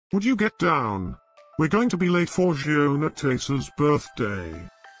Would you get down? We're going to be late for Jonatas' birthday.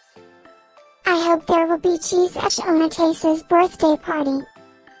 I hope there will be cheese at Jonatas' birthday party.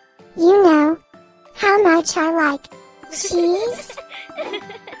 You know how much I like cheese.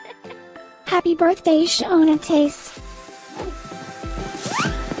 Happy birthday, Jonatas.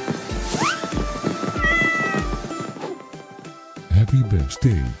 Happy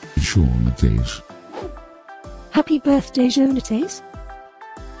birthday, Jonatas. Happy birthday, Jonatas.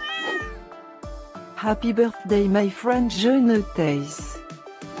 Happy birthday, my friend Jonatas.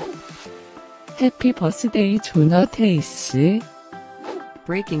 Happy birthday, Jonatas.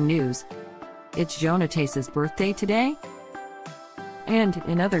 Breaking news. It's Jonatas' birthday today? And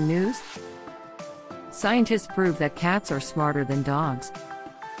in other news, scientists prove that cats are smarter than dogs.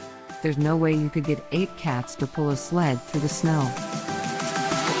 There's no way you could get 8 cats to pull a sled through the snow.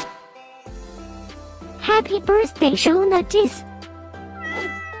 Happy birthday, Jonatas.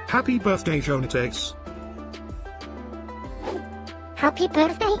 Happy birthday, Jonatas. Happy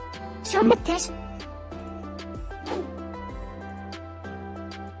birthday, Jonatas.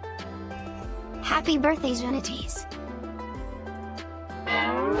 Happy birthday, Jonatas.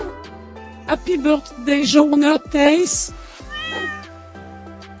 Happy birthday, Jonatas.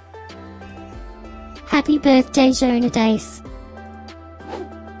 Happy birthday, Jonatas.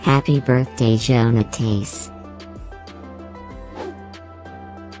 Happy birthday, Jonatas.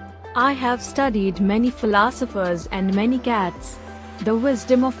 I have studied many philosophers and many cats. The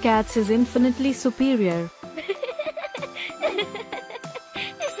wisdom of cats is infinitely superior.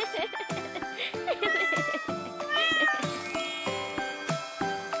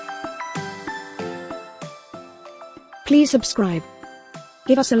 Please subscribe,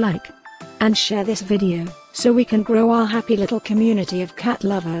 give us a like, and share this video, so we can grow our happy little community of cat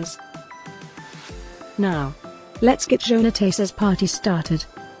lovers. Now, let's get Jonatas' party started.